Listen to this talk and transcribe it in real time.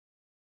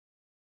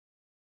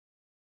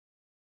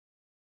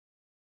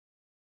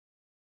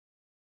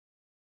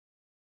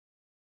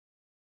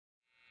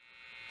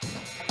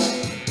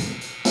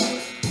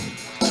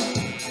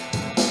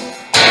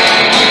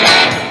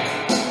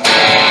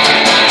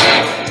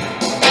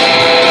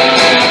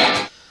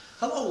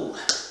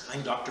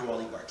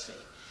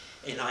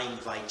and I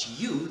invite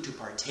you to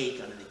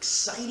partake on an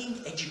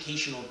exciting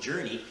educational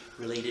journey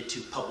related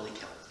to public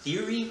health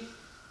theory,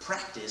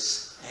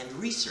 practice, and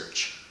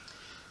research.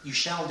 You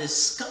shall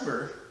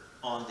discover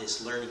on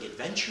this learning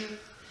adventure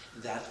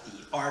that the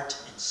art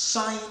and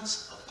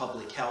science of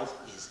public health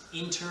is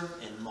inter-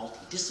 and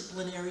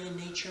multidisciplinary in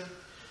nature,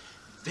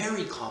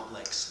 very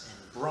complex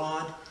and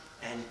broad,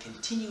 and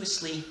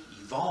continuously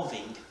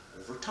evolving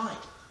over time.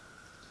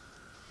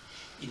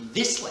 In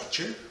this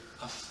lecture,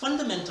 a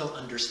fundamental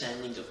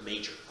understanding of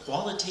major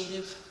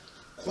qualitative,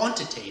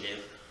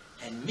 quantitative,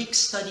 and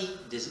mixed study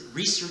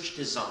research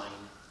design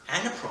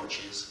and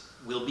approaches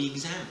will be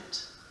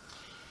examined.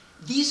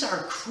 These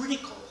are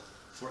critical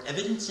for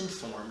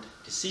evidence-informed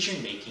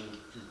decision-making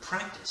and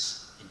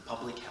practice in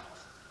public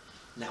health.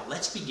 Now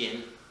let's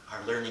begin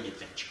our learning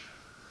adventure.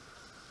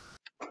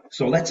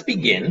 So let's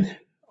begin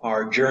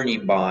our journey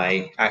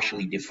by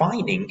actually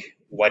defining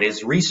what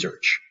is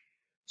research.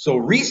 So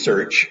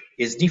research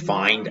is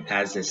defined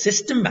as a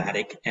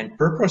systematic and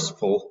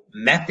purposeful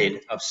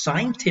method of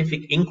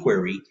scientific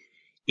inquiry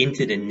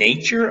into the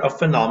nature of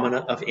phenomena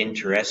of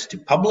interest to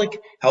public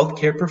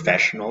healthcare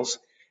professionals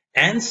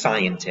and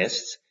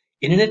scientists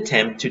in an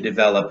attempt to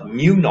develop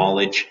new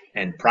knowledge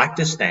and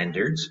practice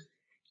standards,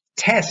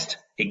 test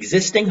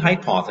existing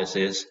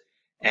hypotheses,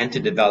 and to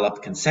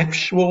develop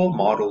conceptual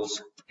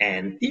models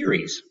and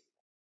theories.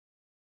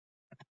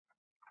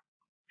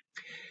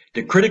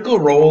 The critical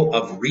role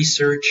of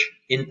research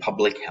in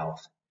public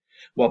health.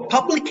 Well,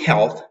 public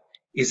health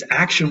is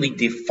actually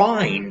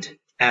defined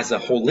as a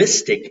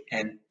holistic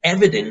and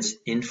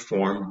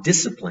evidence-informed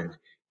discipline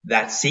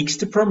that seeks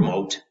to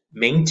promote,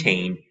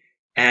 maintain,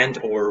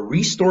 and/or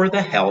restore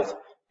the health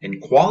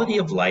and quality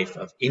of life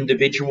of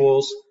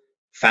individuals,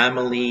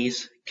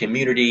 families,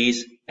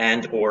 communities,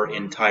 and/or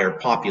entire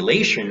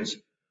populations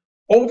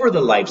over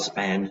the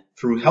lifespan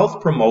through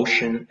health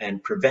promotion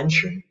and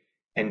prevention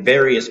and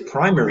various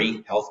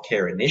primary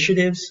healthcare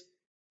initiatives,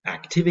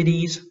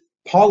 activities,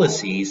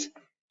 policies,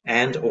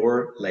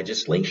 and/or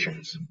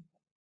legislations.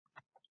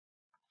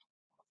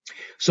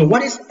 So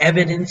what is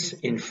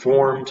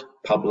evidence-informed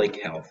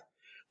public health?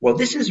 Well,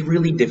 this is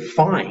really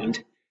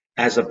defined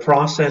as a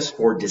process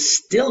for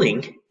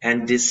distilling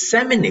and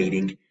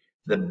disseminating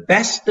the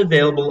best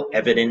available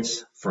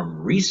evidence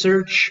from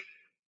research,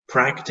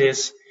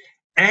 practice,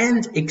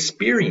 and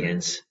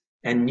experience,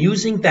 and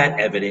using that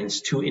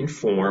evidence to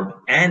inform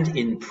and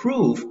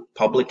improve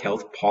public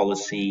health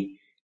policy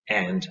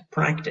and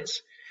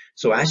practice.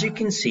 So as you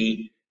can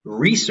see,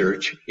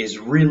 research is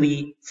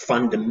really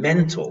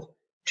fundamental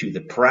to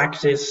the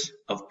practice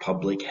of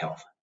public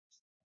health.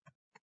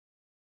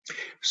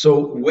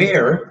 So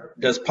where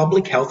does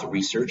public health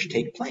research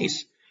take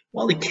place?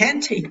 Well, it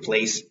can take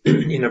place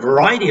in a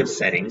variety of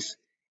settings,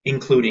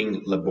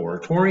 including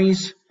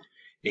laboratories.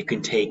 It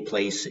can take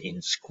place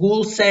in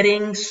school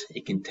settings.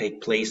 It can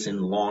take place in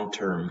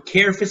long-term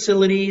care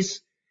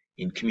facilities,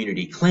 in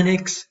community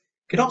clinics.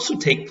 It could also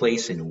take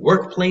place in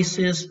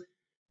workplaces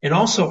and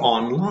also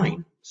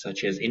online,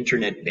 such as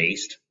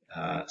internet-based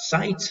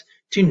sites,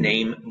 to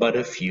name but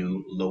a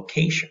few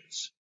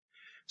locations.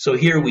 So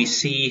here we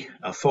see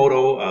a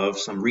photo of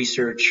some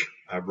research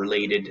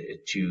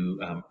related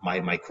to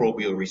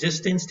microbial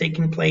resistance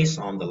taking place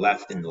on the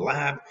left in the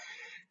lab.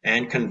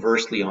 And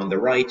conversely, on the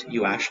right,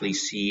 you actually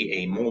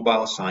see a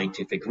mobile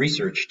scientific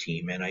research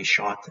team. And I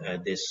shot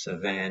this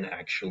van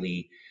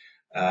actually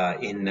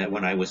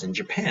when I was in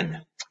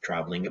Japan,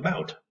 traveling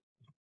about.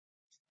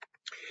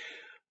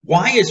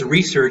 Why is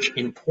research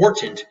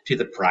important to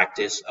the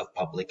practice of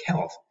public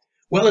health?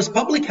 Well, as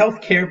public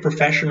health care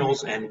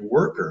professionals and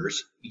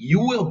workers,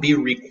 you will be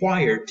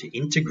required to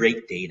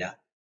integrate data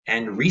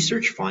and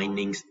research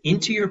findings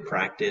into your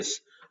practice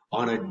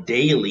on a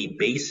daily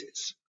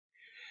basis.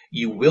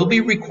 You will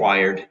be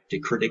required to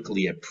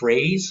critically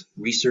appraise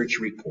research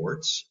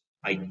reports,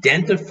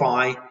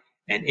 identify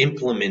and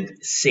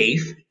implement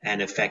safe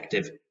and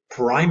effective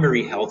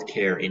primary health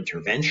care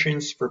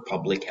interventions for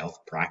public health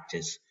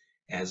practice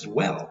as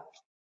well.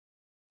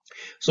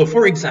 So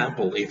for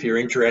example, if you're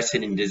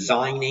interested in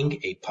designing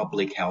a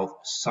public health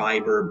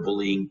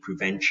cyberbullying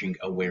prevention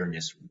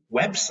awareness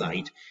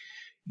website,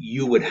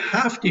 you would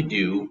have to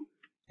do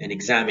an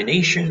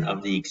examination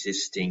of the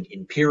existing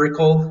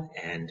empirical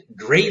and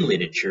gray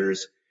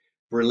literatures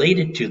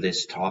related to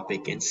this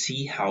topic and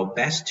see how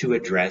best to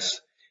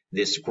address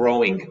this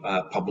growing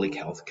public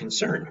health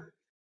concern.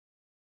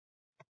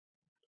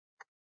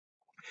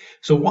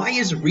 So why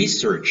is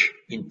research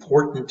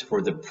important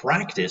for the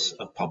practice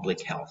of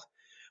public health?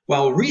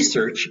 Well,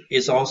 research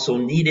is also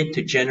needed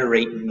to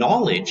generate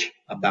knowledge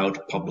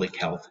about public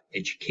health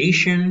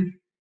education,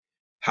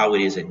 how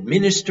it is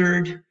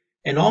administered,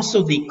 and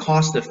also the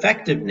cost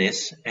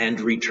effectiveness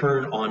and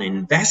return on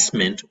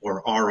investment,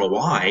 or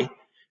ROI,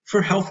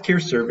 for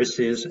healthcare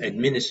services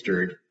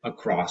administered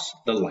across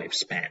the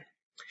lifespan.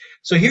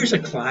 So here's a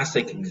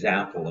classic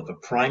example of a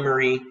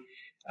primary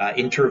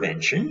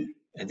intervention.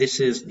 This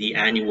is the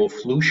annual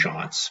flu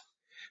shots.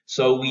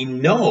 So we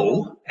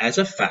know as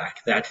a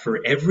fact that for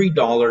every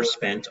dollar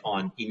spent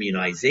on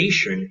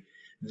immunization,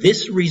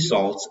 This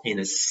results in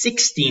a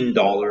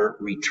 $16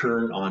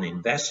 return on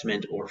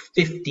investment, or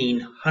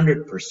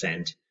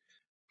 1,500%.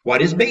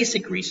 What is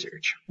basic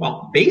research?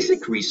 Well,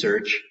 basic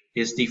research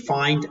is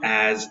defined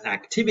as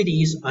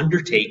activities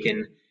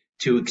undertaken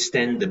to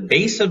extend the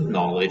base of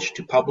knowledge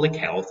to public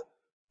health,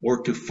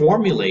 or to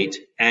formulate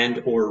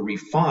and or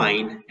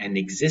refine an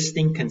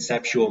existing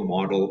conceptual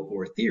model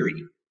or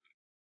theory.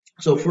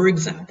 So for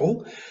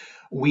example,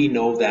 we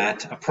know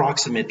that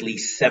approximately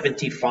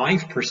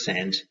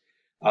 75%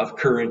 of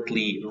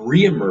currently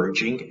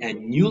re-emerging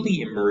and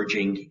newly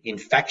emerging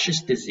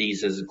infectious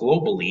diseases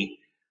globally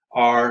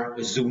are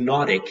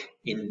zoonotic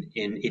in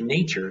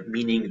nature,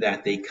 meaning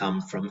that they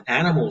come from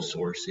animal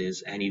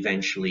sources and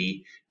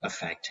eventually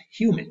affect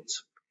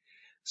humans.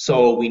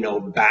 So we know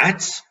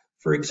bats,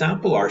 for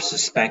example, are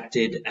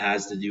suspected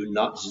as the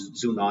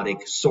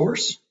zoonotic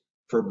source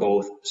for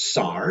both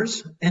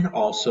SARS and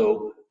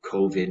also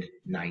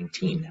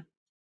COVID-19.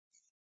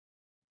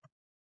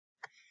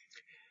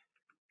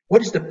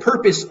 What is the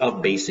purpose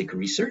of basic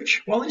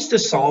research? Well, it's to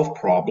solve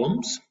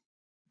problems,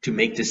 to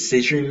make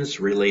decisions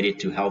related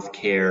to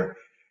healthcare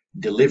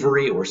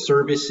delivery or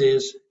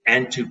services,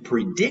 and to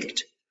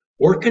predict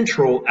or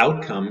control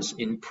outcomes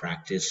in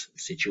practice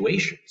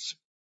situations.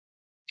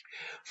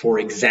 For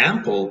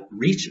example,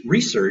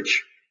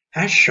 research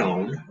has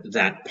shown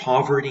that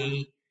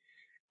poverty,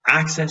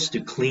 access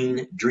to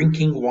clean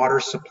drinking water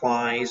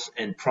supplies,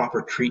 and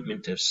proper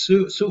treatment of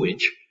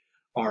sewage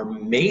are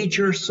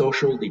major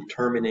social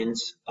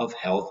determinants of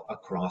health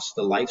across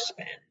the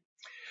lifespan.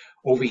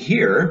 Over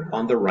here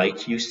on the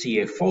right, you see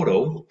a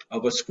photo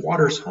of a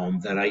squatter's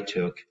home that I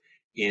took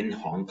in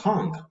Hong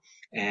Kong.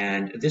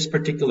 And this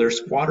particular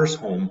squatter's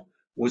home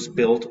was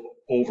built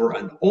over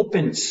an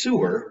open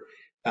sewer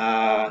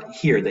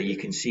here that you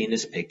can see in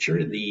this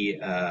picture.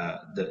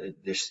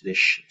 This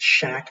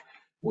shack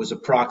was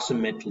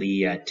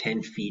approximately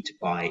 10 feet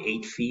by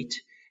 8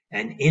 feet.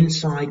 And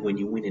inside, when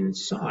you went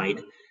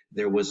inside,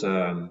 there was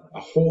a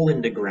hole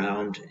in the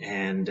ground,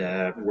 and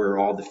where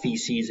all the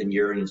feces and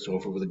urine and so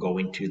forth were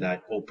going to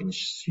that open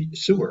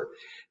sewer.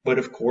 But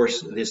of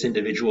course, this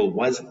individual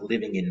was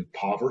living in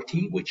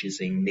poverty, which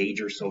is a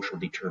major social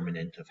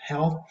determinant of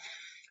health,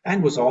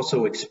 and was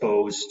also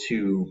exposed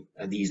to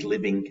these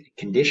living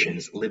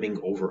conditions, living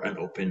over an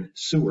open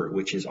sewer,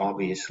 which is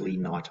obviously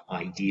not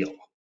ideal.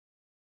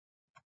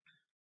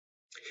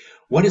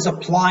 What is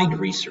applied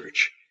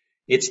research?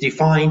 It's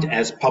defined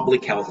as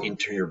public health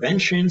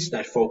interventions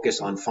that focus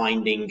on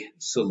finding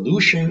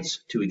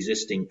solutions to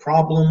existing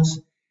problems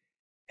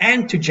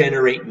and to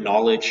generate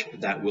knowledge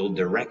that will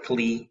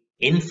directly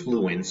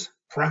influence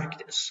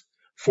practice.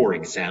 For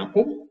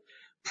example,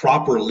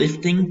 proper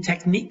lifting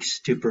techniques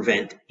to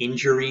prevent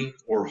injury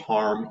or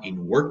harm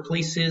in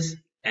workplaces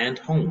and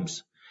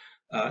homes.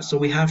 So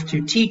we have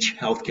to teach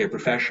healthcare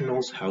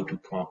professionals how to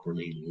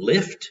properly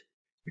lift,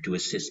 or to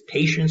assist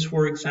patients,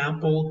 for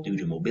example, due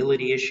to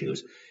mobility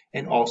issues,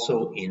 and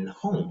also in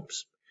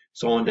homes.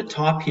 So on the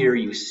top here,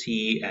 you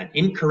see an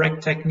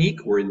incorrect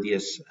technique where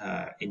this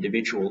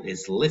individual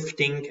is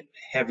lifting a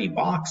heavy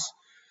box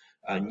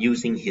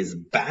using his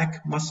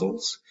back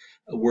muscles,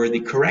 where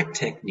the correct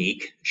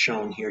technique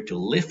shown here to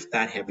lift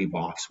that heavy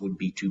box would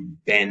be to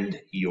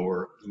bend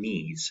your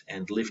knees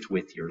and lift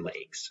with your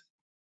legs.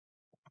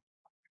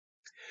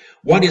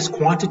 What is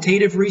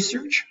quantitative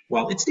research?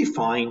 Well, it's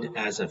defined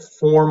as a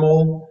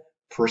formal,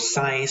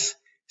 precise,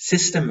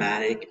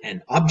 systematic,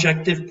 and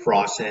objective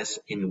process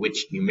in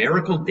which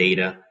numerical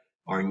data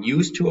are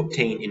used to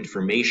obtain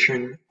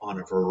information on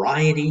a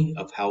variety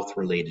of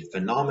health-related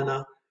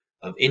phenomena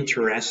of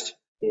interest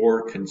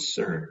or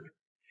concern.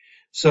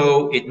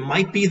 So it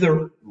might be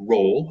the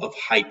role of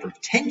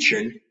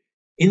hypertension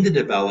in the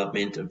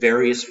development of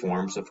various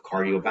forms of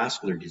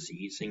cardiovascular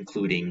disease,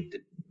 including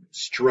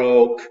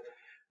stroke,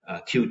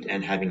 acute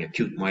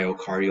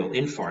myocardial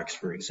infarcts,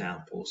 for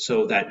example.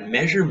 So that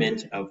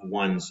measurement of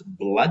one's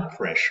blood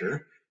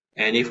pressure,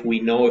 and if we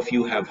know if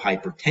you have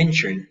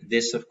hypertension,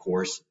 this of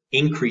course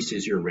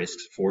increases your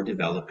risks for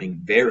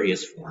developing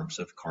various forms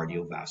of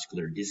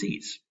cardiovascular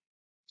disease.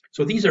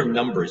 So these are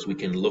numbers we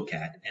can look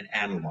at and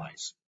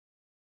analyze.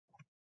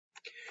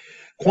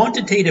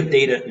 Quantitative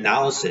data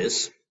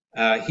analysis,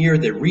 here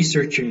the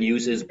researcher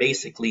uses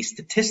basically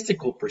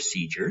statistical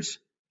procedures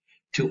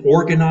to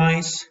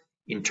organize,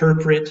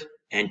 interpret,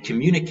 and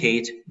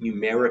communicate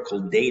numerical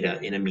data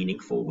in a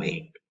meaningful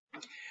way.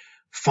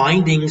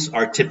 Findings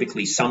are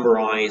typically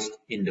summarized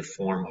in the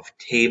form of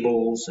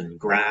tables and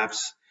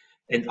graphs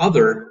and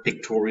other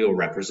pictorial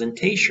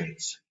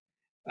representations.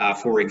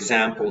 For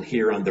example,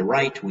 here on the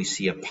right, we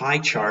see a pie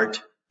chart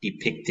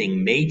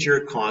depicting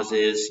major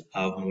causes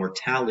of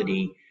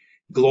mortality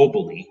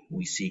globally.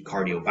 We see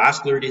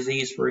cardiovascular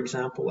disease, for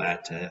example,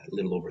 at a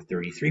little over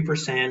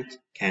 33%,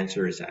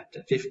 cancer is at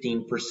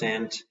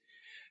 15%.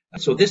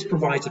 So this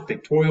provides a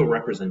pictorial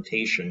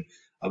representation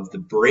of the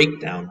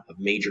breakdown of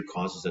major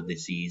causes of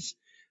disease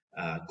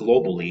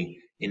globally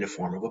in the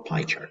form of a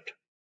pie chart.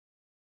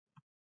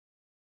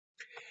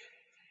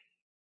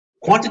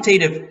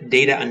 Quantitative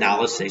data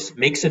analysis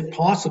makes it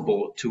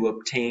possible to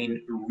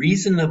obtain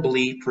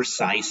reasonably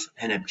precise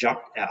and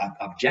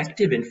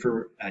objective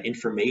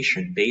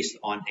information based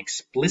on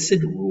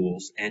explicit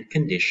rules and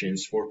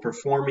conditions for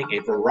performing a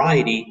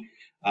variety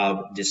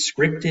of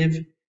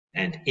descriptive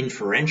and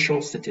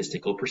inferential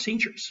statistical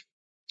procedures.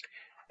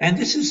 And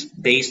this is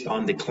based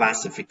on the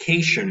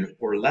classification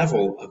or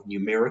level of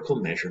numerical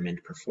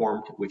measurement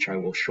performed, which I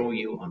will show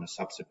you on a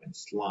subsequent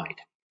slide.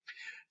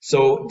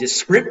 So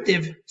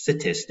descriptive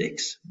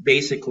statistics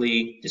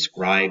basically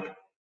describe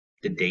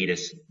the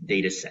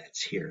data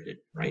sets here,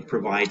 right?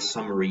 Provide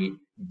summary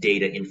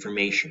data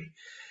information.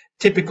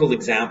 Typical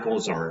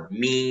examples are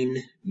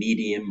mean,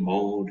 median,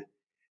 mode,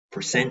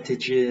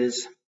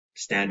 percentages,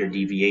 standard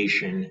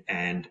deviation,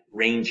 and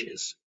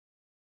ranges.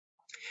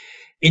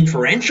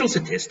 Inferential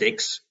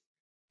statistics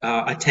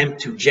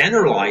attempt to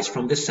generalize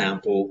from the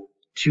sample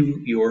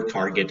to your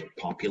target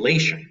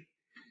population.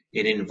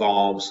 It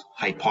involves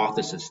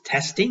hypothesis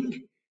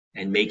testing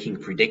and making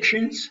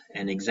predictions,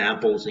 and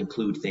examples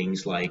include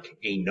things like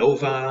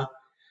ANOVA,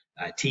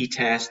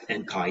 t-test,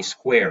 and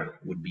chi-square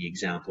would be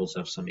examples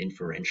of some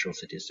inferential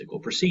statistical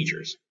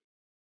procedures.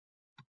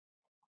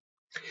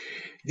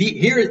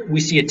 Here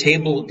we see a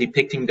table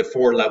depicting the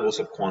 4 levels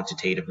of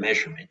quantitative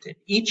measurement, and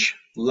each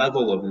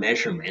level of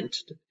measurement,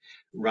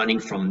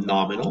 running from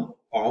nominal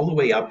all the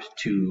way up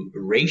to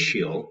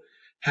ratio,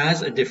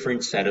 has a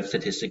different set of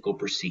statistical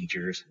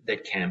procedures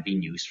that can be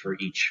used for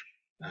each.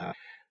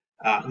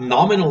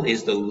 Nominal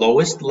is the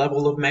lowest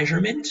level of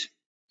measurement.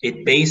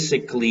 It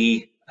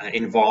basically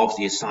involves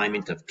the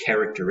assignment of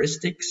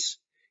characteristics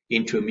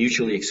into a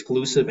mutually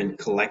exclusive and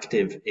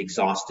collective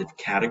exhaustive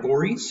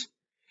categories.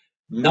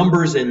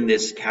 Numbers in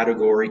this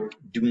category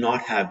do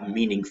not have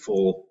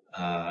meaningful,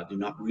 do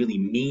not really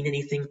mean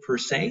anything per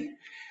se.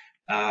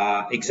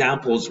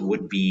 Examples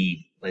would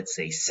be, let's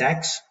say,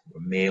 sex,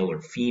 male or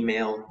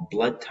female,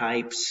 blood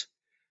types,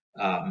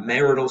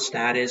 marital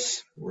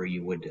status, where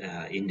you would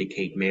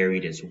indicate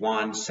married as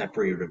 1,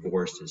 separated or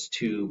divorced as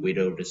 2,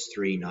 widowed as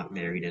 3, not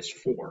married as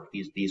 4.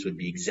 These would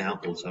be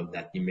examples of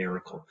that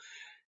numerical.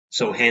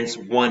 So hence,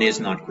 1 is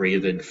not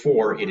greater than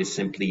 4. It is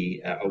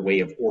simply a way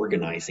of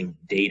organizing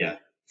data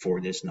for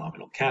this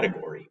nominal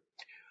category.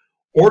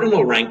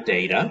 Ordinal rank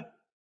data.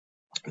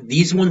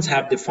 These ones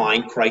have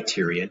defined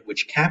criterion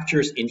which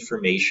captures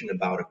information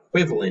about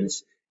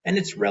equivalence and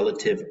its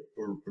relative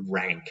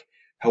rank.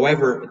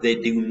 However, they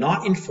do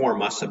not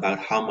inform us about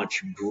how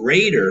much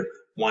greater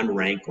one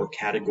rank or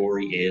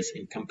category is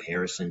in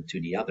comparison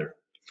to the other.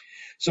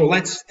 So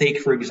let's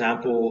take, for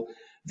example,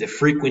 the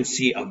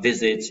frequency of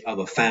visits of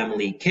a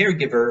family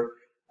caregiver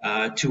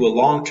to a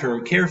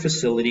long-term care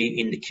facility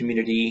in the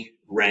community,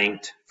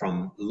 ranked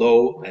from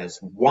low as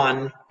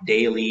 1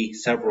 daily,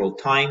 several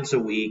times a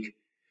week,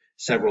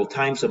 several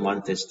times a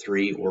month as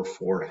 3, or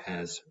 4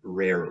 as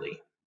rarely.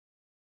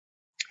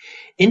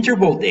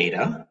 Interval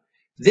data.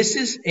 This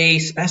is a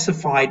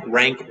specified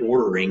rank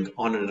ordering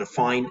on a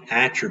defined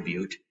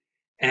attribute,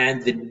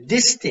 and the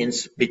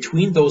distance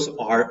between those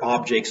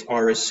objects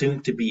are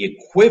assumed to be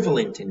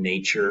equivalent in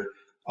nature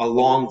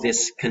along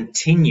this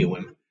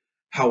continuum.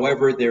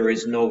 However, there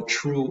is no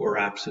true or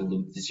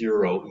absolute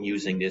 0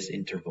 using this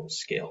interval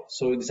scale.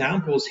 So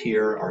examples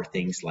here are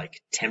things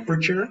like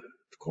temperature,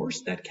 of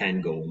course, that can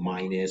go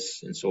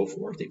minus and so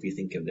forth if you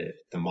think of the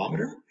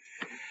thermometer.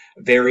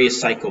 Various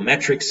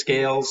psychometric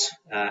scales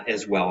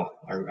as well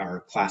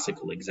are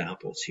classical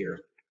examples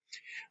here.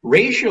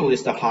 Ratio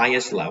is the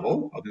highest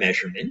level of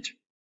measurement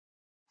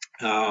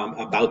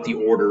about the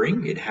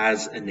ordering. It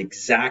has an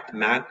exact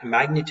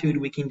magnitude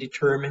we can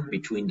determine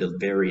between the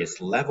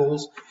various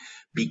levels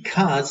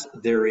because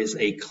there is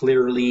a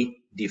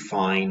clearly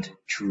defined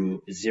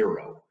true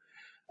 0.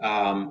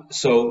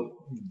 So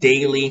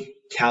daily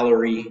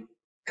calorie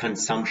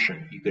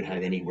consumption, you could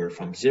have anywhere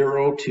from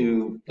 0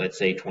 to, let's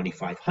say,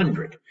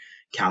 2,500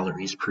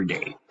 calories per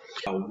day.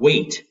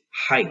 Weight,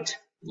 height,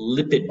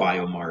 lipid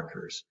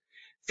biomarkers,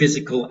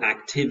 physical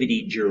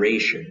activity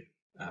duration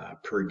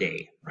per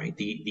day, right?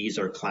 These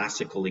are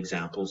classical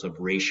examples of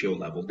ratio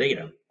level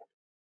data.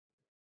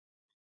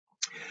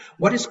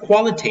 What is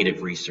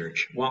qualitative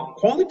research? Well,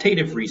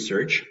 qualitative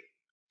research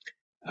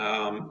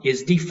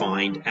is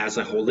defined as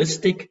a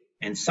holistic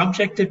and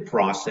subjective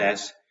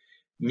process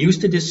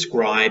used to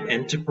describe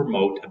and to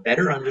promote a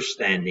better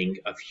understanding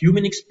of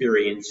human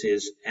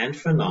experiences and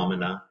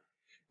phenomena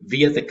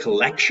via the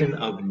collection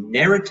of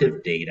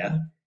narrative data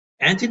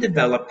and to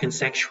develop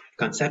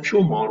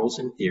conceptual models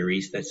and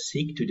theories that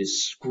seek to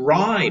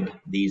describe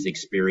these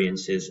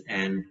experiences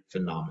and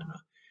phenomena.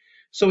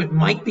 So it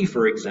might be,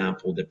 for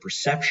example, the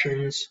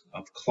perceptions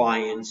of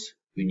clients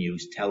who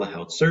use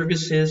telehealth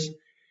services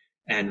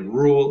and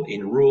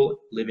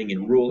living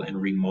in rural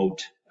and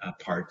remote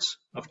parts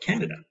of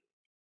Canada.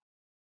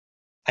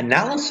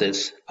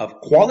 Analysis of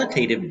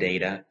qualitative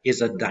data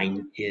is a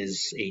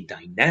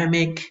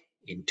dynamic,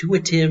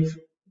 intuitive,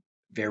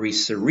 very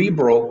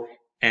cerebral,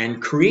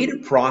 and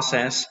creative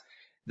process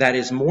that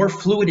is more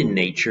fluid in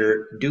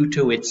nature due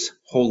to its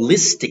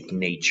holistic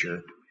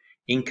nature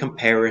in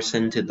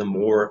comparison to the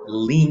more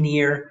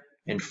linear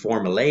and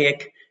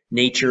formulaic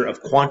nature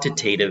of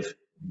quantitative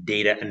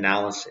data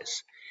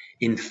analysis.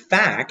 In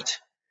fact,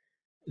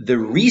 the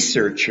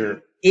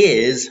researcher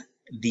is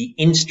the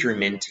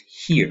instrument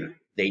here.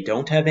 They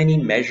don't have any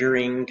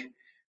measuring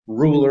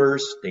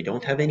rulers, they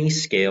don't have any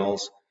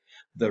scales.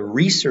 The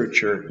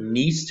researcher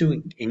needs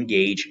to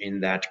engage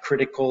in that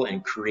critical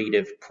and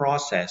creative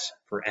process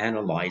for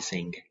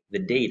analyzing the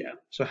data.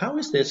 So how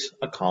is this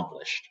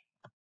accomplished?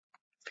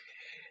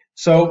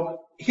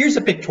 So here's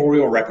a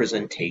pictorial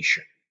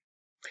representation.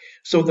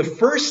 So the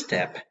first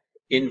step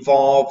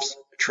involves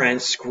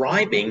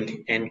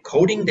transcribing and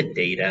coding the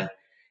data,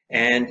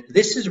 and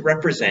this is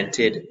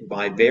represented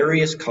by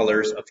various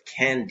colors of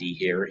candy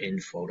here in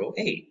photo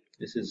A.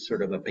 This is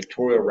sort of a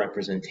pictorial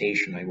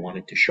representation I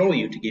wanted to show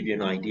you to give you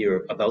an idea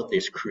about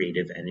this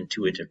creative and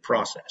intuitive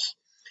process.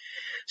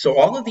 So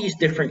all of these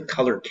different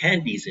colored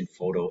candies in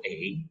photo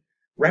A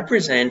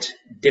represent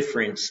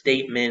different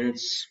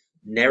statements,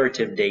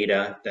 narrative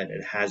data that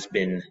it has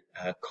been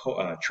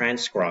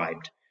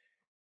transcribed.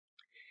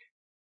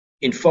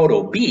 In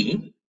photo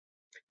B,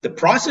 the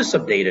process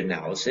of data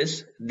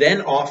analysis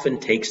then often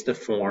takes the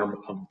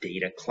form of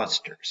data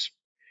clusters,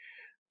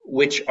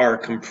 which are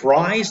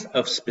comprised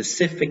of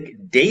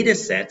specific data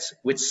sets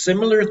with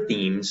similar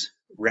themes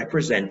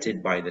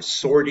represented by the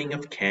sorting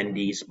of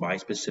candies by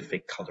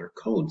specific color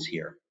codes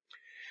here.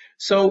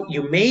 So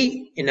you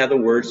may, in other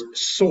words,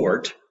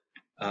 sort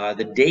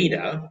the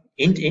data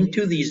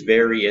into these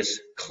various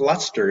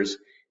clusters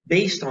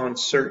based on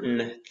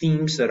certain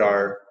themes that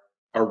are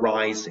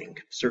arising,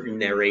 certain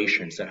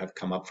narrations that have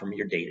come up from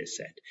your data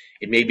set.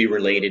 It may be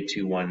related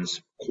to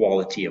one's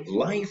quality of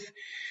life.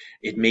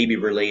 It may be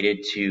related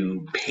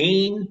to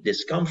pain,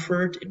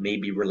 discomfort. It may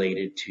be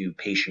related to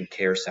patient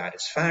care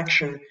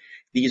satisfaction.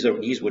 These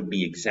would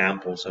be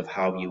examples of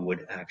how you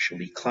would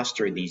actually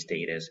cluster these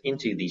data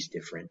into these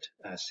different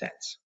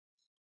sets.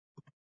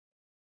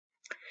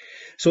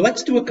 So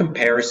let's do a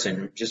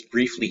comparison just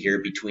briefly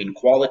here between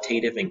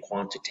qualitative and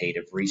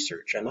quantitative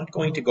research. I'm not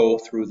going to go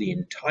through the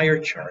entire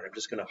chart. I'm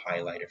just going to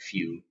highlight a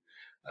few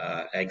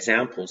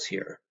examples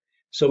here.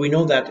 So we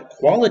know that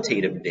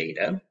qualitative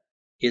data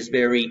is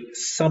very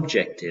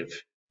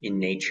subjective in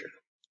nature,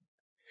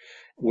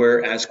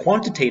 whereas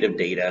quantitative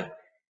data,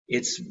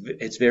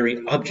 it's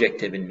very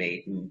objective in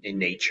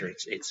nature.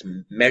 It's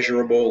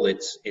measurable,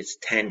 it's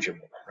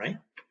tangible, right?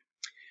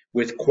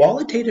 With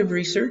qualitative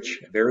research,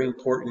 a very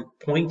important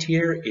point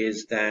here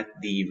is that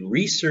the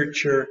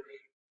researcher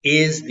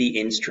is the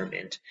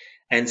instrument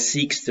and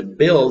seeks to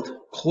build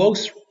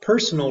close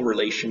personal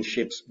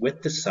relationships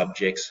with the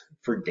subjects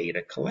for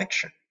data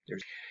collection.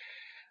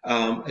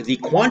 The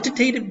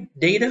quantitative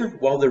data,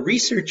 while the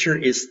researcher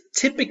is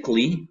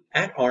typically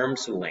at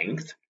arm's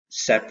length,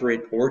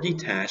 separate or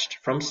detached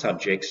from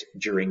subjects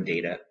during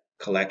data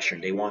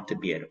collection. They want to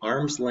be at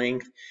arm's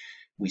length.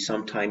 We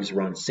sometimes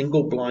run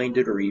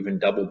single-blinded or even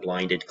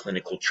double-blinded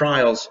clinical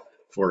trials,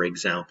 for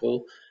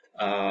example,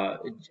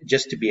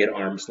 just to be at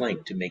arm's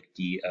length to make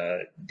the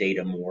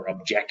data more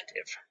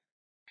objective.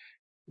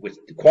 With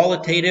the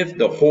qualitative,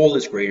 the whole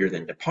is greater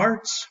than the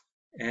parts,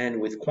 and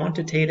with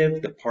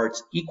quantitative, the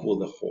parts equal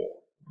the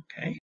whole.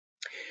 Okay.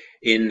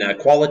 In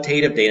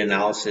qualitative, data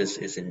analysis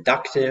is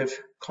inductive,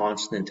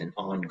 constant, and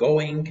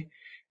ongoing,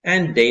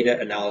 and data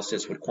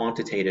analysis with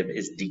quantitative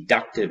is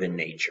deductive in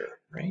nature,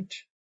 right?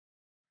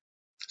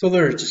 So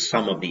there are just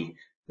some of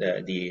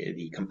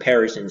the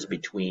comparisons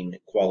between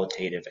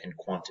qualitative and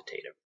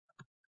quantitative.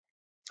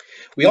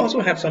 We also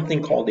have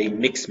something called a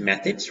mixed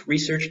methods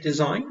research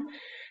design,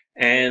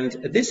 and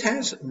this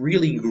has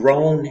really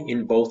grown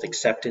in both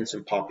acceptance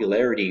and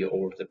popularity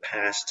over the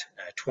past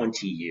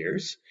 20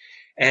 years.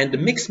 And the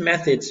mixed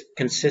methods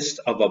consist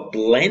of a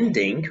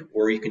blending,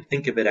 or you can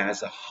think of it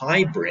as a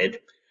hybrid,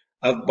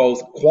 of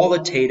both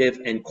qualitative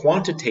and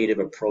quantitative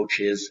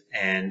approaches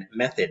and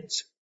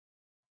methods.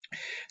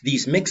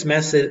 These mixed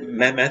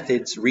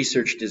methods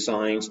research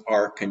designs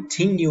are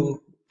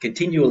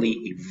continually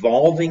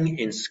evolving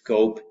in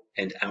scope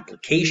and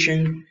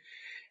application,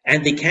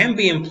 and they can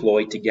be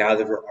employed to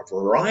gather a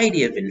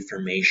variety of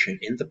information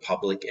in the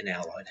public and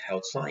allied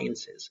health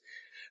sciences.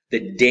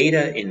 The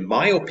data, in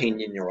my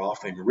opinion, are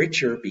often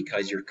richer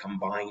because you're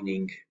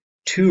combining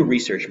two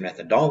research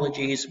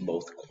methodologies,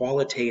 both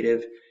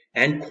qualitative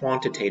and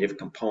quantitative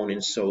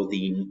components, so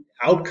the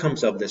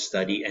outcomes of the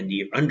study and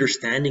the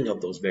understanding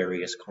of those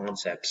various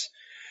concepts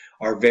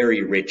are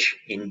very rich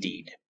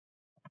indeed.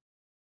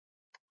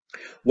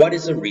 What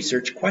is a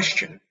research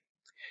question?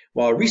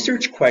 Well, a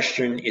research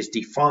question is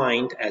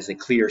defined as a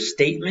clear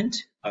statement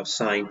of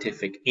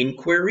scientific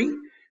inquiry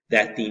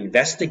that the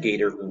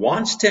investigator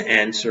wants to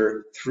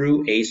answer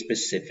through a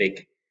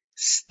specific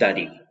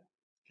study.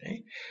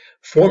 Okay?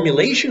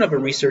 Formulation of a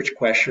research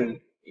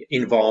question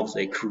involves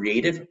a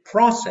creative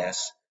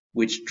process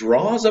which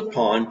draws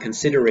upon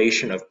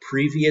consideration of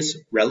previous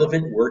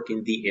relevant work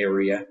in the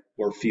area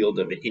or field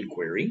of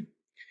inquiry.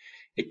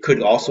 It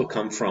could also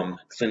come from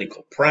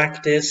clinical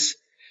practice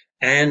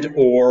and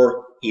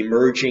or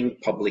emerging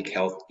public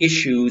health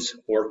issues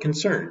or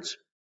concerns.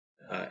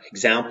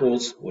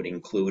 Examples would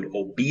include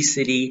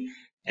obesity,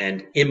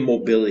 and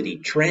immobility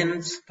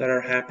trends that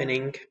are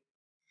happening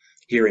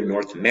here in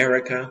North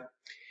America,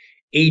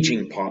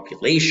 aging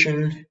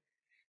population,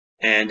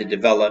 and the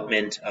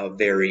development of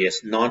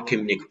various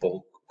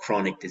non-communicable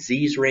chronic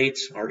disease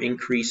rates are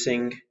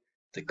increasing,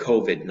 the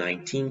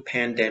COVID-19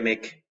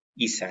 pandemic,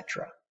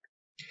 etc.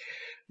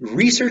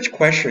 Research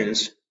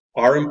questions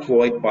are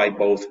employed by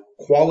both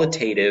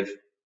qualitative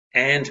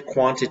and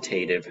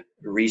quantitative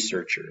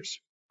researchers.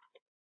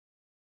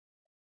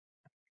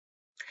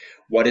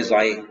 What is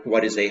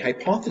a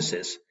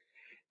hypothesis?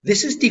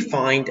 This is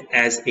defined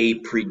as a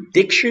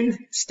prediction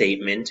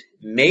statement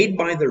made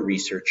by the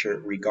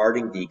researcher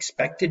regarding the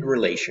expected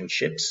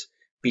relationships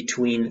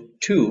between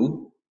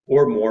two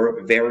or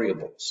more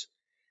variables.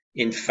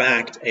 In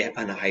fact,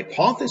 a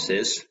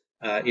hypothesis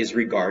is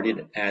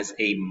regarded as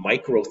a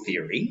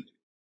microtheory.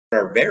 What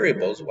are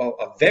variables? Well,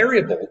 a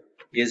variable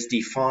is a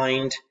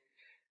defined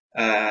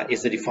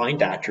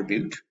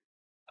attribute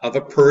of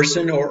a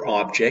person or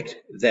object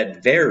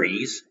that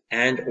varies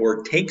and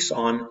or takes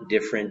on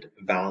different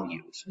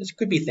values. This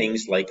could be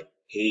things like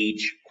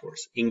age, of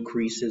course,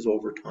 increases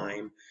over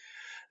time,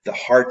 the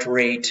heart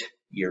rate,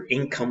 your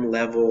income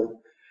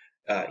level,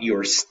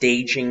 your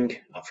staging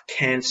of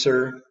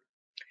cancer,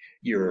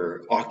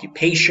 your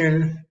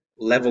occupation,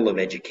 level of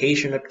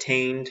education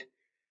obtained,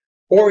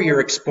 or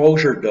your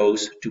exposure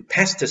dose to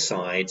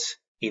pesticides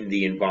in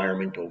the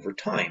environment over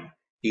time.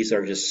 These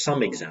are just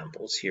some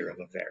examples here of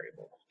a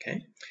variable,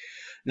 okay?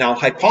 Now,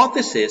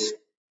 hypothesis,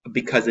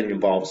 because it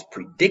involves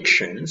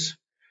predictions,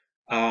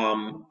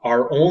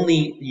 are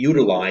only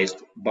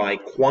utilized by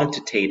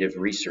quantitative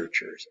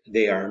researchers.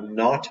 They are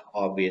not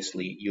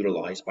obviously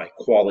utilized by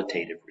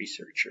qualitative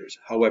researchers.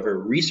 However,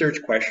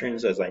 research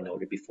questions, as I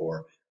noted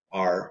before,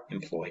 are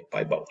employed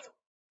by both.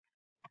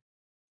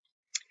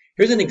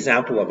 Here's an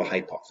example of a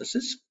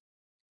hypothesis.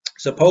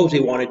 Suppose we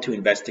wanted to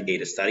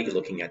investigate a study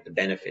looking at the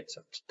benefits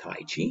of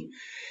Tai Chi.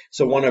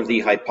 So one of the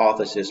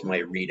hypotheses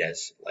might read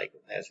as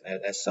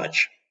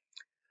such.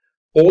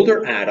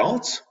 Older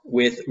adults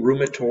with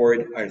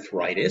rheumatoid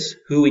arthritis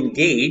who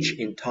engage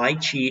in Tai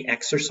Chi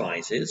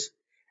exercises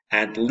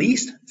at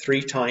least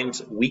 3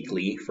 times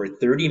weekly for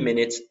 30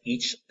 minutes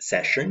each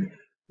session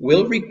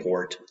will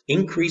report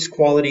increased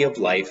quality of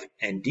life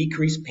and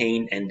decreased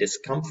pain and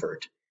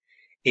discomfort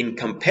in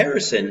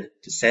comparison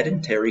to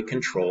sedentary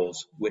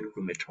controls with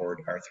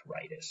rheumatoid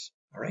arthritis.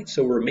 All right,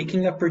 so we're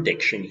making a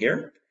prediction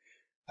here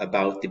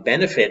about the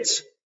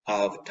benefits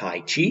of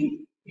Tai Chi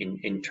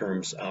in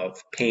terms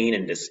of pain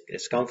and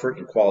discomfort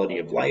and quality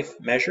of life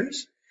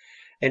measures.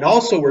 And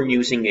also we're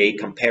using a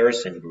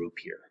comparison group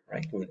here,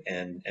 right?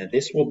 And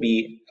this will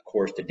be, of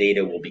course, the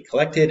data will be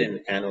collected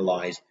and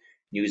analyzed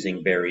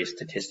using various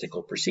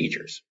statistical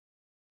procedures.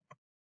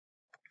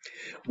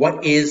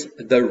 What is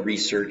the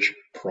research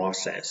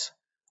process?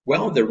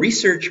 Well, the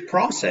research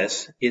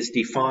process is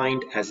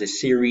defined as a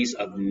series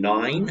of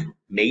 9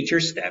 major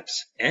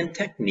steps and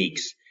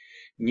techniques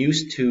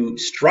used to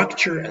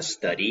structure a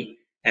study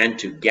and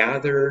to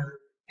gather,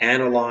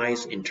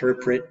 analyze,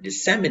 interpret,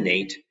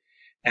 disseminate,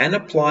 and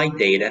apply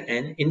data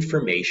and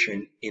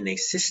information in a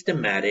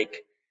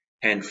systematic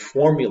and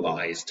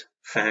formalized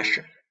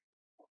fashion.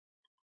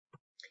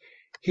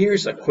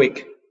 Here's a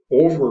quick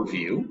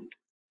overview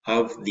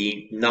of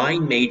the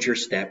 9 major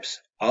steps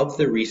of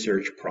the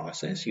research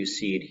process. You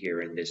see it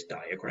here in this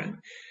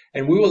diagram.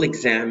 And we will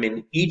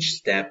examine each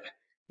step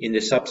in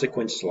the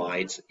subsequent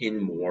slides in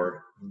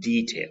more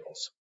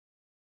details.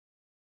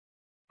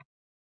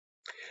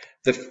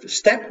 The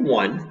step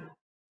 1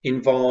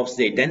 involves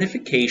the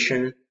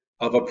identification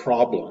of a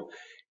problem.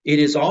 It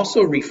is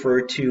also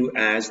referred to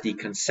as the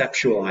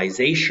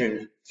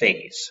conceptualization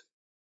phase.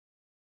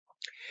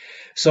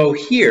 So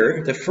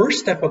here, the first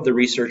step of the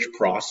research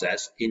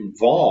process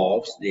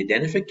involves the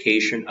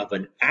identification of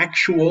an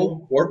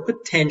actual or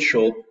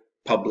potential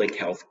public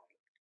health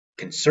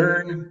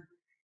concern,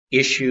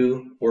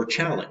 issue, or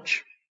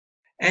challenge.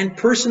 And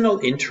personal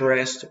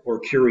interest or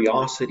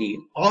curiosity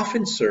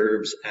often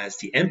serves as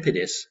the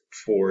impetus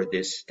for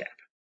this step.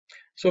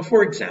 So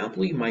for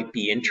example, you might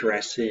be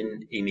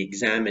interested in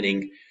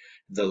examining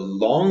the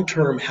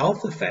long-term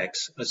health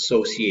effects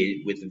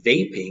associated with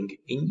vaping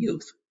in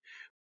youth.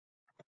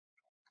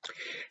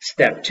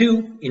 Step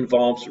 2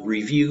 involves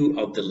review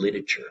of the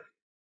literature.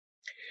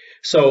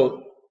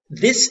 So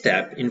this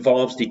step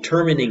involves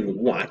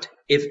determining what,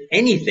 if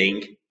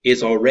anything,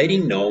 is already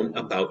known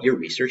about your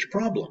research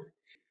problem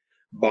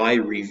by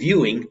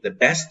reviewing the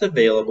best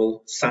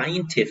available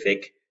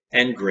scientific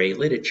and gray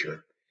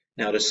literature.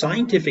 Now, the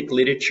scientific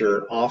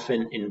literature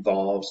often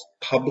involves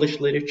published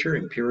literature,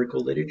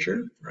 empirical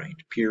literature, right?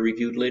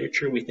 Peer-reviewed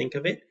literature, we think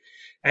of it.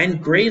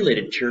 And gray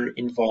literature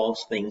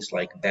involves things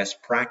like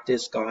best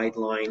practice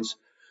guidelines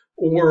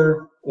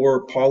or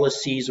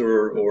policies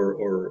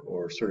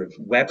or sort of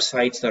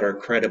websites that are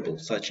credible,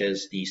 such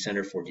as the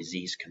Center for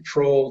Disease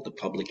Control, the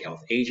Public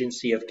Health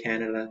Agency of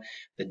Canada,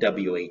 the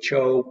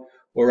WHO,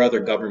 or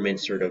other government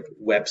sort of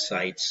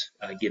websites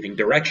giving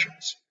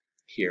directions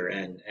here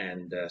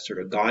and sort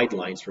of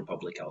guidelines for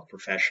public health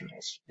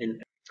professionals.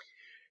 And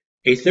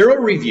A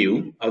thorough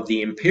review of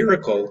the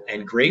empirical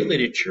and gray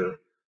literature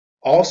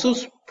also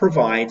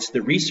provides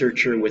the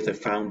researcher with a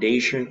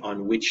foundation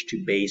on which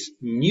to base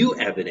new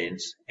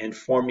evidence and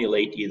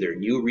formulate either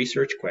new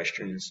research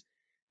questions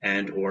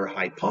and/or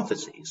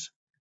hypotheses.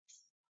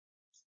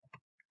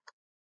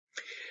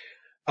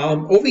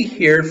 Over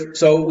here,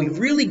 so we've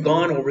really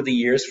gone over the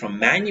years from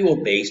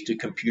manual-based to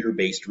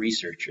computer-based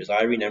research. As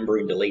I remember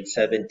in the late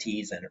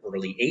 70s and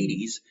early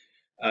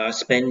 80s,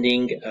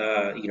 spending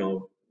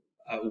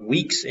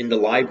weeks in the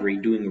library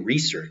doing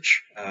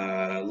research,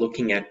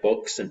 looking at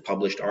books and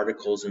published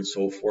articles and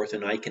so forth.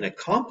 And I can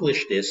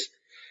accomplish this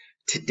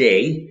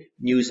today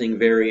using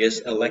various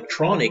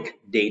electronic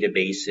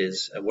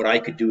databases. What I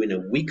could do in a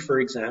week,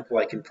 for example,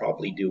 I can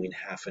probably do in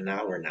half an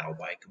hour now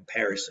by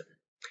comparison.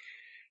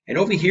 And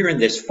over here in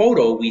this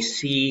photo, we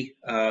see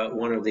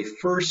one of the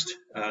first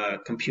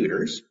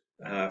computers.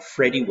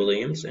 Freddie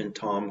Williams and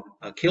Tom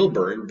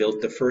Kilburn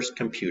built the first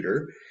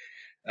computer,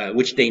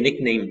 which they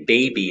nicknamed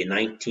Baby in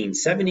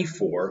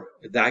 1974,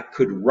 that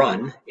could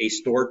run a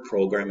stored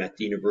program at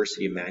the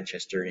University of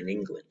Manchester in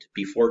England.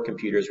 Before,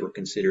 computers were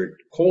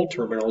considered cold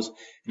terminals,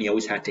 and you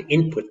always had to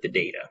input the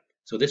data.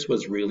 So this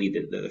was really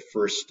the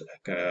first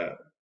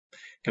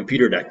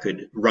computer that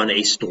could run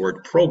a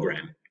stored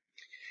program.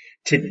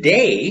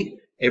 Today,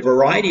 a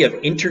variety of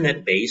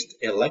internet-based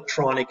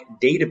electronic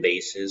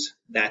databases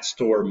that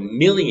store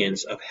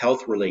millions of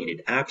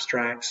health-related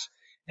abstracts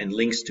and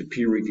links to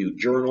peer-reviewed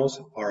journals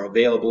are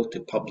available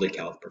to public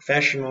health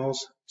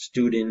professionals,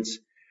 students,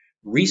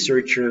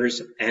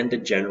 researchers, and the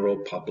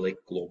general public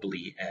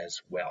globally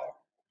as well.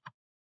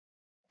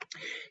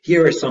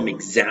 Here are some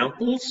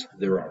examples.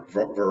 There are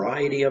a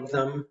variety of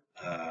them.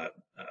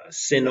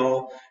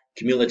 CINAHL,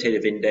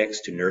 Cumulative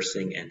Index to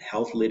Nursing and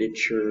Health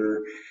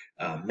Literature,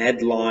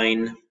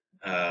 Medline,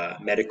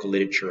 Medical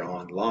Literature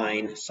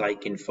Online,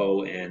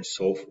 PsycInfo, and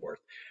so forth.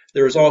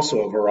 There is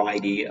also a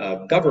variety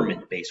of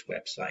government-based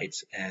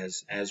websites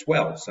as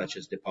well, such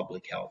as the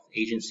Public Health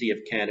Agency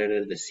of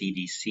Canada, the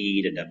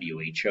CDC,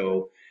 the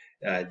WHO.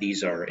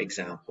 These are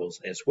examples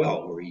as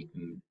well where you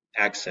can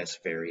access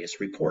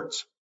various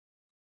reports.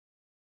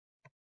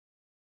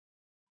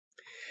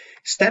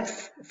 Step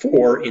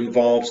 4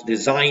 involves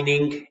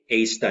designing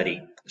a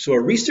study. So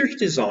a research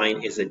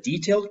design is a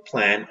detailed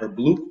plan or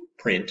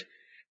blueprint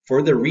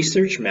for the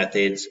research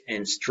methods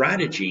and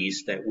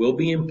strategies that will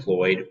be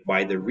employed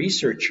by the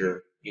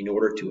researcher in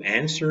order to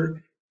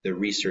answer the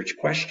research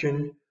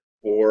question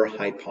or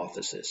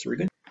hypothesis.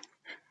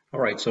 All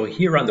right, so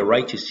here on the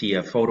right you see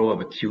a photo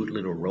of a cute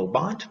little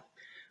robot.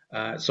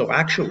 So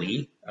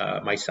actually,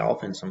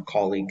 myself and some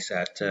colleagues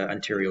at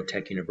Ontario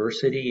Tech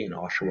University in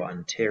Oshawa,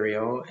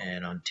 Ontario,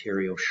 and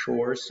Ontario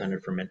Shores Centre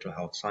for Mental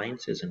Health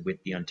Sciences in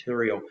Whitby,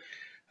 Ontario,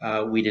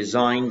 we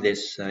designed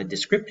this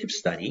descriptive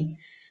study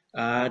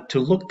to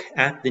look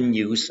at the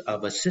use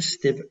of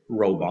assistive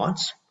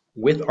robots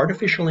with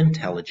artificial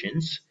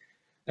intelligence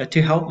to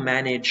help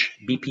manage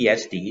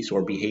BPSDs,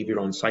 or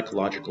behavioral and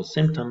psychological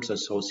symptoms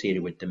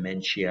associated with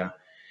dementia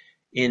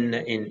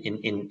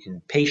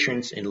in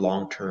patients in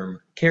long-term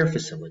care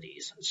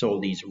facilities. So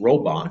these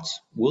robots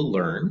will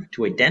learn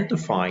to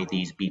identify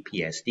these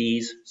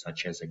BPSDs,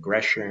 such as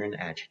aggression,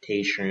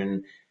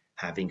 agitation,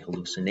 having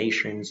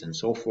hallucinations, and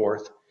so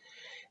forth.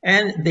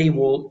 And they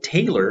will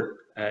tailor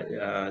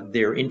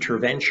their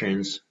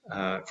interventions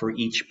for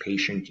each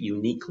patient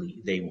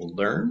uniquely. They will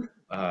learn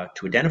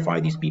to identify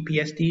these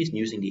BPSDs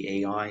using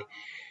the AI,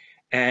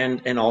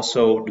 and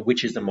also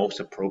which is the most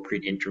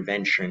appropriate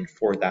intervention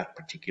for that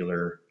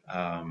particular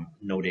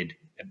noted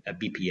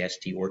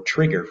BPSD or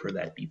trigger for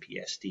that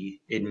BPSD.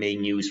 It may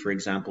use, for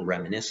example,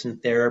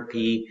 reminiscent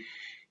therapy.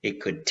 It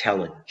could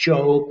tell a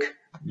joke,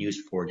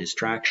 used for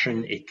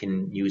distraction. It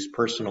can use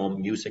personal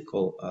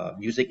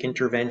music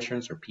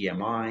interventions or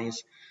PMIs,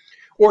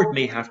 or it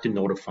may have to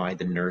notify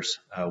the nurse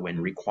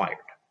when required.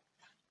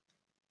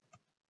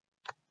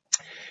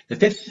 The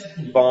fifth step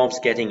involves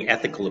getting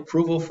ethical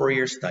approval for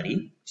your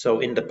study. So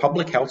in the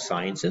public health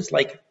sciences,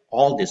 like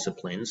all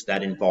disciplines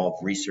that involve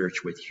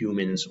research with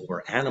humans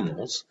or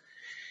animals,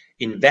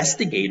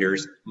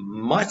 investigators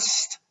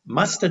must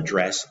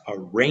address a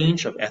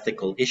range of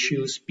ethical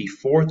issues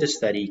before the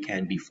study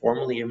can be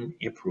formally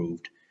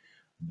approved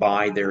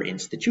by their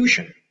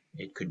institution.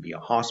 It could be a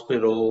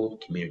hospital,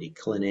 community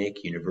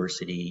clinic,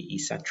 university,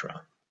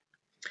 etc.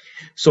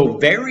 So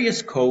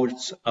various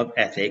codes of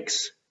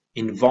ethics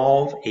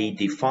involve a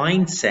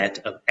defined set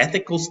of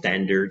ethical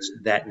standards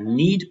that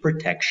need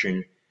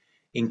protection,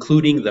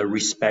 including the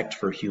respect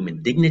for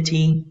human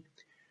dignity,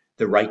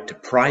 the right to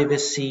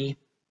privacy,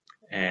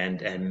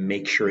 and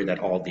make sure that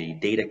all the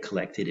data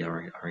collected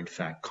are in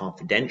fact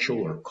confidential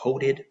or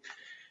coded.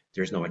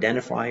 There's no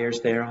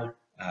identifiers there.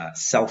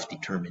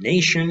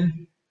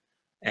 Self-determination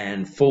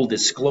and full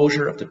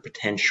disclosure of the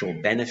potential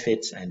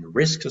benefits and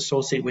risks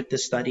associated with the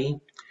study.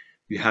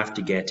 You have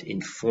to get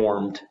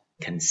informed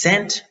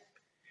consent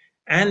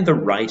and the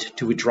right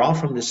to withdraw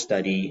from the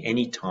study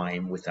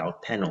anytime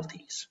without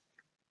penalties.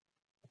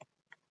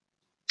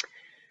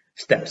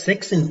 Step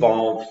 6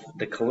 involves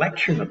the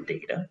collection of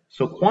data.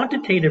 So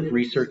quantitative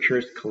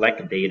researchers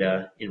collect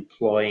data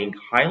employing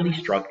highly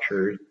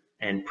structured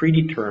and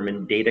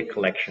predetermined data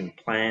collection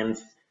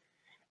plans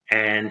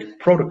and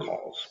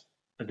protocols.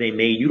 They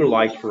may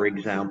utilize, for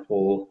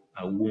example,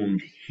 a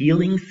wound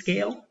healing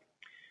scale.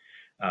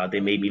 They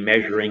may be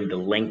measuring the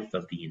length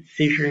of the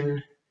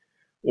incision,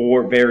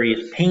 or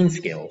various pain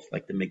scales,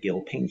 like the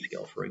McGill pain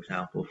scale, for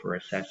example, for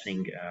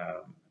assessing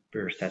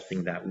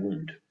that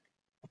wound.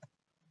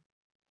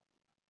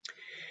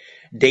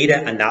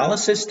 Data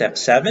analysis, step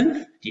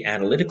 7, the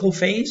analytical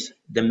phase.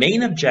 The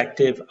main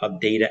objective of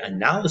data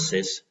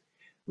analysis,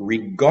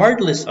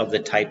 regardless of the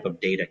type of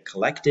data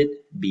collected,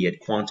 be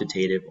it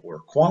quantitative or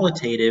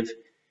qualitative,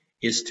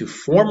 is to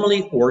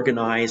formally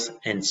organize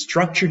and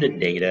structure the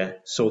data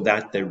so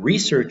that the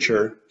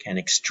researcher can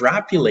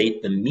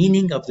extrapolate the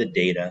meaning of the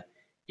data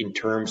in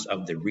terms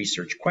of the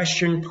research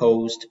question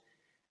posed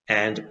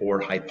and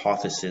or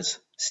hypothesis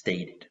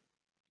stated.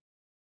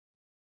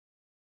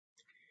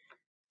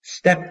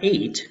 Step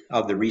 8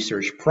 of the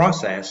research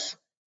process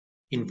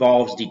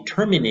involves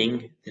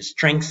determining the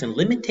strengths and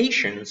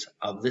limitations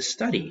of the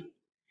study.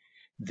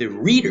 The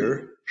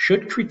reader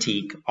should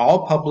critique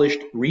all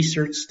published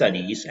research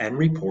studies and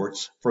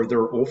reports for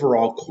their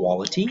overall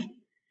quality,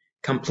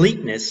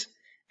 completeness,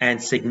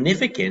 and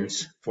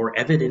significance for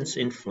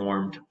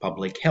evidence-informed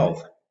public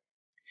health.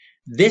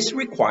 This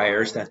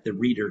requires that the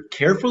reader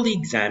carefully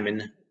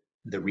examine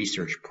the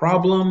research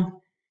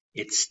problem,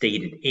 its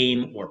stated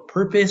aim or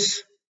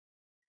purpose,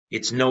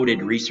 its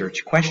noted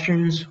research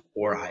questions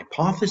or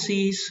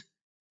hypotheses,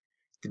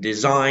 the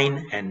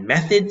design and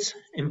methods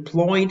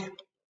employed,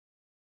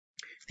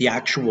 the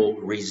actual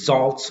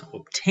results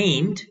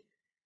obtained,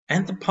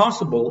 and the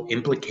possible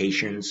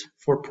implications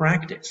for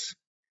practice.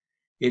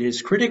 It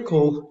is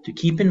critical to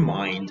keep in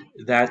mind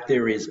that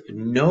there is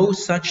no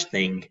such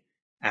thing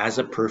as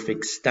a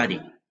perfect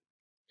study.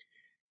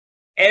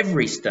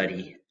 Every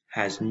study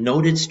has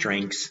noted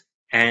strengths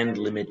and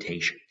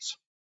limitations.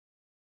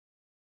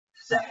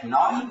 Step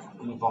 9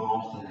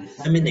 involves the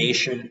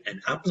dissemination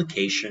and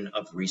application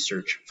of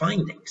research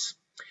findings.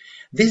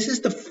 This is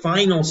the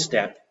final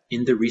step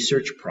in the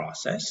research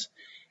process,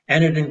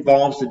 and it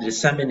involves the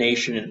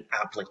dissemination and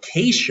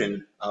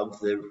application of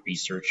the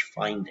research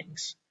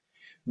findings.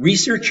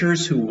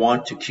 Researchers who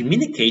want to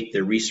communicate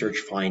their research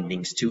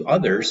findings to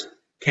others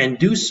can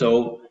do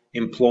so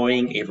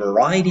employing a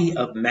variety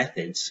of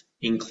methods,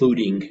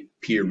 including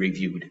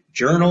peer-reviewed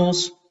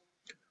journals,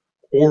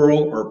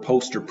 oral or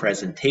poster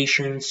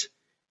presentations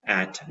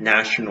at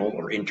national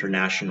or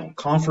international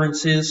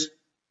conferences.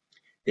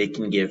 They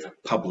can give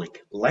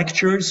public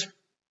lectures,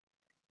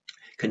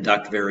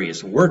 conduct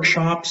various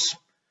workshops,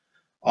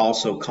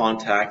 also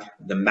contact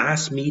the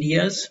mass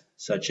medias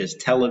such as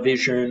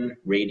television,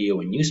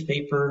 radio, and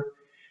newspaper,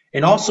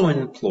 and also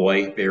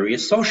employ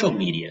various social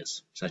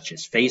medias such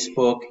as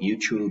Facebook,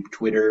 YouTube,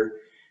 Twitter,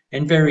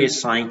 and various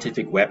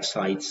scientific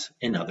websites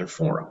and other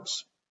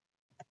forums.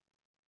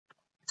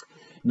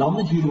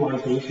 Knowledge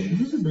utilization,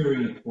 this is a very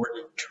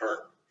important term,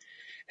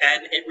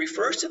 and it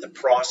refers to the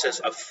process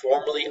of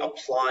formally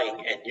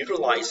applying and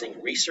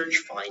utilizing research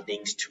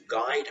findings to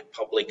guide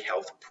public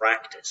health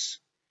practice,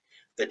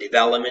 the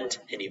development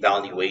and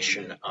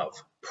evaluation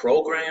of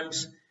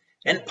programs,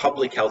 and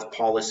public health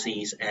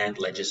policies and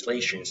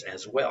legislations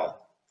as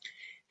well.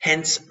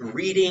 Hence,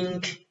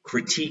 reading,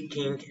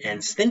 critiquing,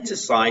 and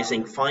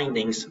synthesizing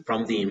findings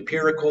from the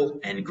empirical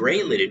and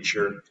gray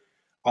literature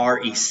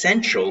are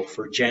essential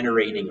for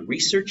generating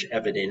research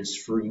evidence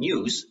for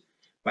use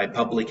by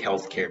public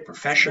health care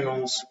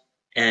professionals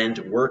and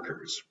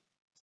workers.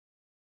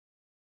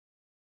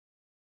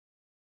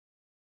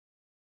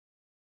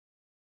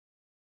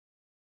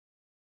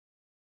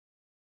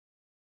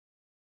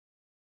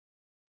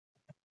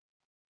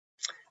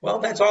 Well,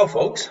 that's all,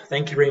 folks.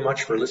 Thank you very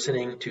much for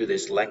listening to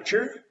this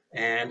lecture,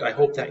 and I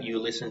hope that you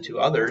listen to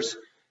others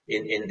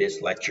in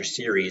this lecture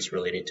series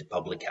related to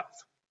public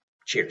health.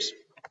 Cheers.